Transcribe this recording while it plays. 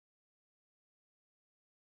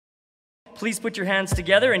Please put your hands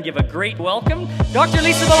together and give a great welcome, Dr.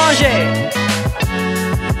 Lisa Bélanger.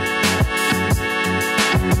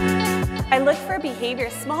 I look for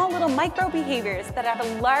behaviors, small little micro behaviors that have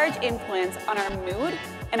a large influence on our mood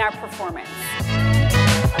and our performance.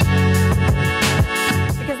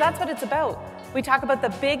 Because that's what it's about. We talk about the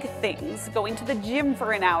big things, going to the gym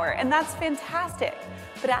for an hour, and that's fantastic.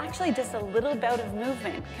 But actually just a little bout of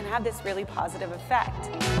movement can have this really positive effect.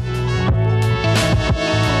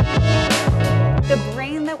 The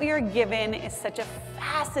brain that we are given is such a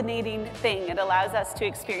fascinating thing. It allows us to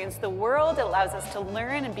experience the world, it allows us to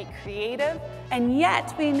learn and be creative, and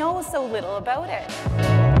yet we know so little about it.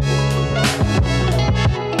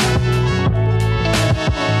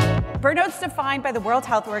 Burnout's defined by the World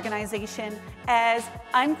Health Organization as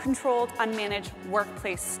uncontrolled, unmanaged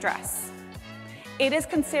workplace stress. It is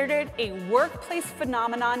considered a workplace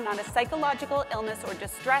phenomenon, not a psychological illness or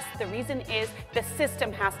distress. The reason is the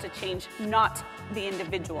system has to change, not the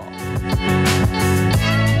individual.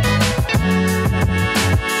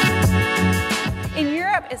 In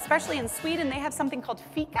Europe, especially in Sweden, they have something called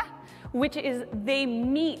fika, which is they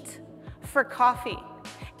meet for coffee.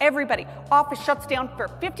 Everybody, office shuts down for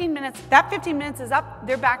 15 minutes. That 15 minutes is up,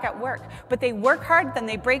 they're back at work. But they work hard, then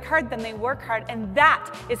they break hard, then they work hard, and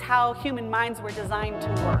that is how human minds were designed to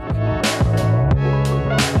work.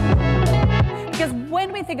 Because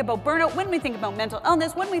when we think about burnout, when we think about mental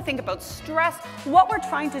illness, when we think about stress, what we're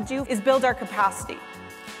trying to do is build our capacity.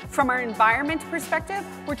 From our environment perspective,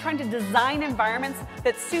 we're trying to design environments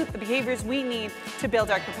that suit the behaviors we need to build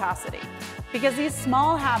our capacity. Because these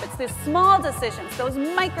small habits, these small decisions, those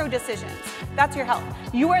micro decisions, that's your health.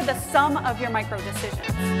 You are the sum of your micro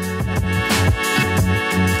decisions.